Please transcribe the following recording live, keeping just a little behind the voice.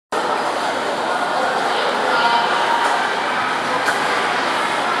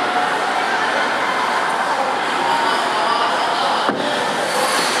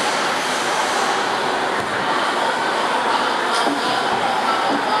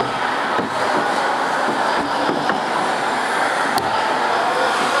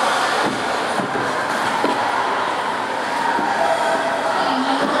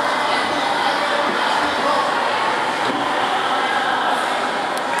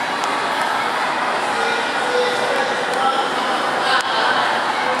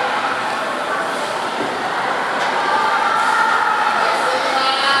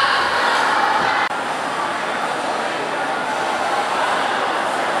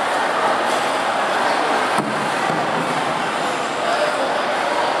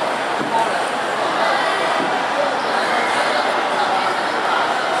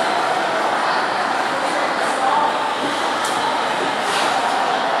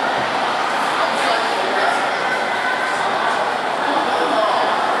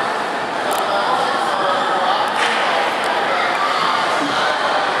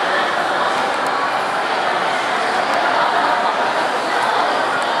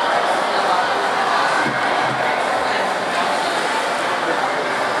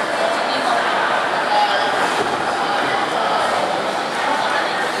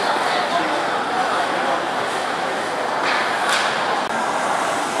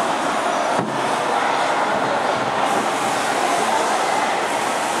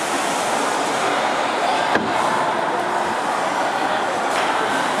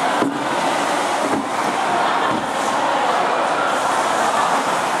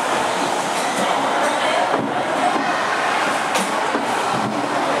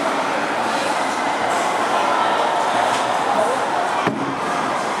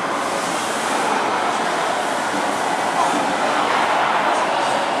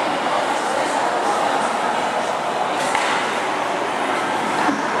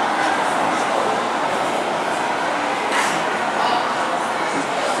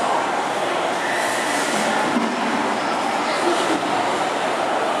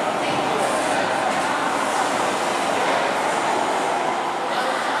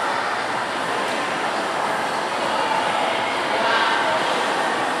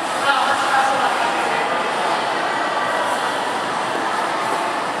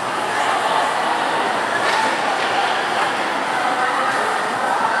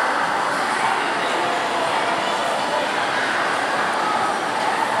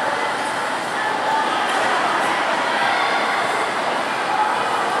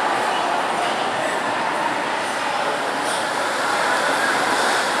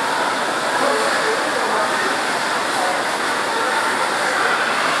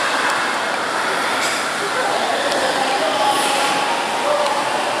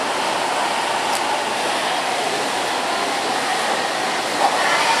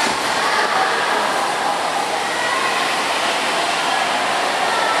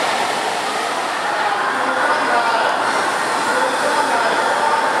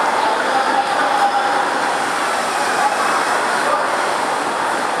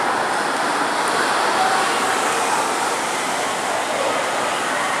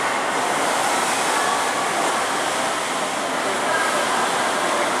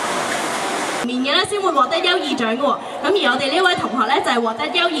面嘅咧先會獲得優異獎嘅喎。咁而我哋呢位同學咧就係獲得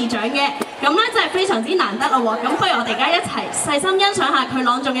優異獎嘅，咁咧真係非常之難得啦喎。咁不如我哋而家一齊細心欣賞下佢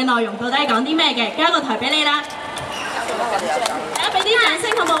朗誦嘅內容到底係講啲咩嘅。交個台俾你啦，大家俾啲掌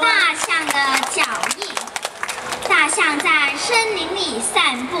聲好唔好？大象的腳印，大象在森林裡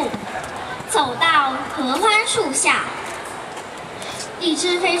散步，走到合歡樹下，一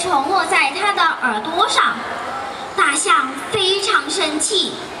隻飛蟲落在它的耳朵上，大象非常生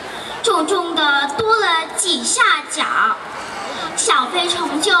氣，重重地跺了幾下腳，小飛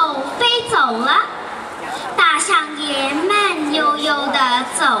蟲就飛走了，大象也慢悠悠地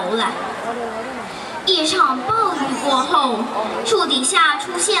走了。一場暴雨過後，樹底下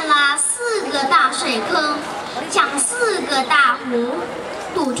出現了4個大水坑，將4個大湖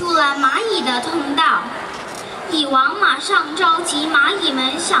堵住了螞蟻的通道。蟻王馬上召集螞蟻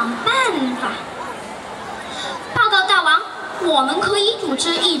們想辦法。報告大王，我們可以組織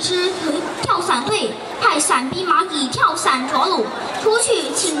一支跳傘隊，派傘兵螞蟻跳傘着陸，出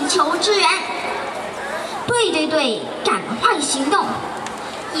去請求支援。對，趕快行動！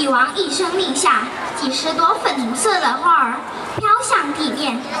蟻王一聲令下，幾十朵粉紅色的花兒飄向地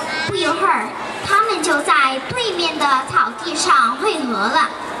面。不一會兒，他們就在對面的草地上匯合了。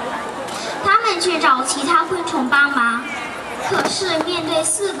他們去找其他昆蟲幫忙，可是面對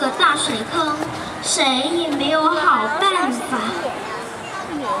4個大水坑，誰也沒有好辦法。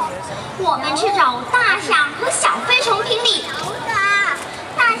我們去找大象和小飛蟲評理。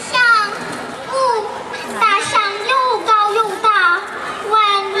大象又高又大，萬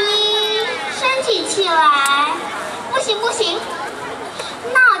一生起氣來，不行，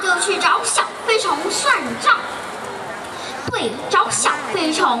那就去找小飛蟲算賬。對，找小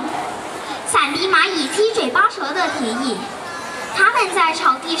飛蟲。傘兵螞蟻七嘴八舌地提議，他們在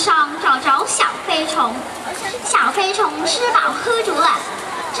草地上找小飛蟲。小飛蟲吃飽喝足了，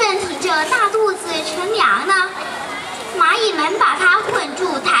正挺着大肚子乘涼呢。螞蟻們把它捆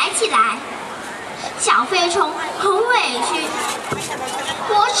住抬起來。小飛蟲很委屈，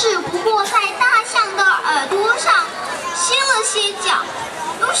我只不過在大象的耳朵上歇了歇腳，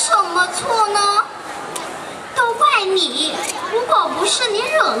有什麼錯呢？都怪你！如果不是你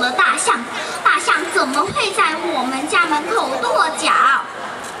惹了大象，大象怎麼會在我們家門口跺腳？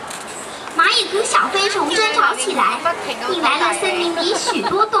螞蟻和小飛蟲爭吵起來，引來了森林裡許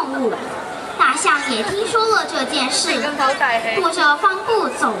多動物。大象也聽說了這件事，跺着方步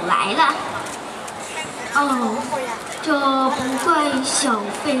走來了。哦，這不怪小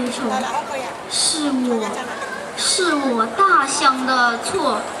飛蟲，是我大象的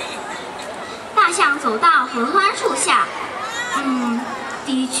錯。大象走到合歡樹下，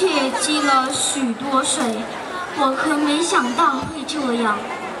的確積了許多水，我可沒想到會這樣。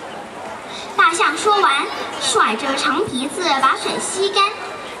大象說完，甩着長鼻子把水吸乾，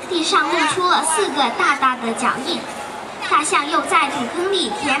地上露出了4個大大的腳印。大象又在土坑裡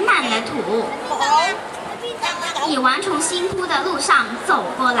填滿了土。蟻王從新鋪的路上走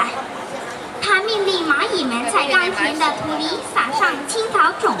過來，他命令螞蟻們在剛填的土裡撒上青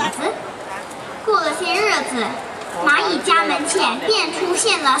草種子。過了些日子，螞蟻家門前便出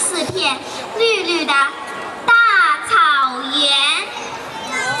現了4片綠綠的大草原。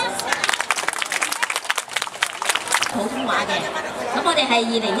普通話嘅，咁我哋係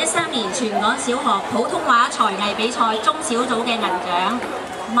2013年全港小學普通話才藝比賽中小組嘅銀獎，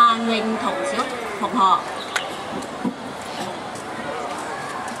萬詠彤小同學。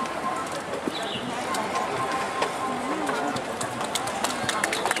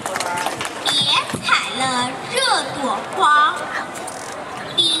這朵花，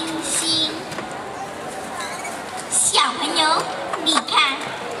冰心。小朋友，你看，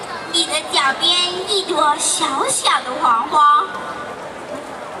你的腳邊一朵小小的黃花，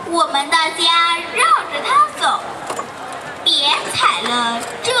我們大家繞着它走，別踩了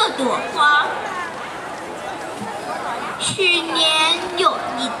這朵花。去年有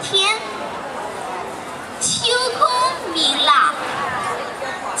一天，秋空明朗，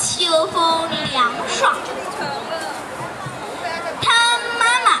秋風涼爽，他媽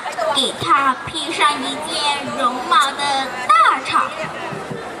媽給他披上一件絨毛的大氅，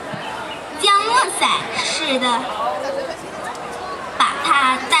將墨傘似的把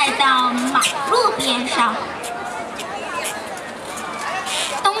他帶到馬路邊上。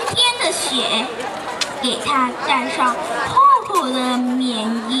冬天的雪給他帶上厚厚的棉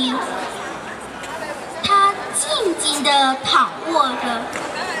衣，他靜靜地躺臥着，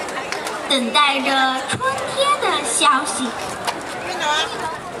等待着春天的消息。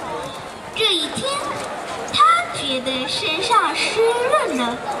這一天，他覺得身上濕潤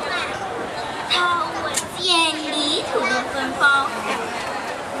了，他聞見泥土的芬芳，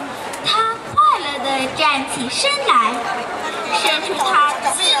他快站起身来，伸出它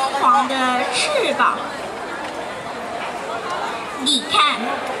金黄的翅膀。你看，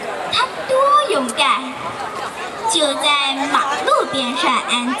它多勇敢！就在马路边上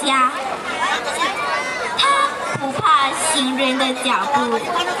安家，它不怕行人的脚步，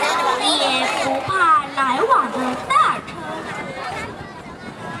也不怕来往的大车。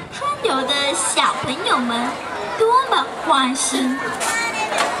春游的小朋友们多么欢欣！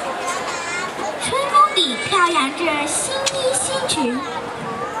春风里飘扬着新衣新裙，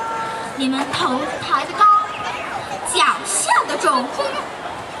你们头抬得高，脚下得重，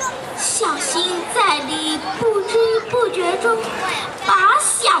小心在你不知不觉中把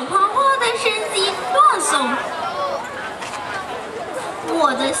小黄花的身体断送。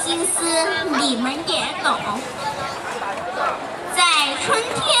我的心思你们也懂，在春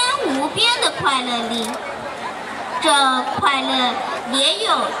天无边的快乐里，这快樂也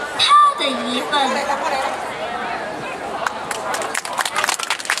有他的一份。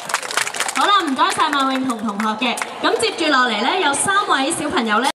好啦，唔該晒萬詠彤同學嘅。咁接住落嚟呢，有3位小朋友呢。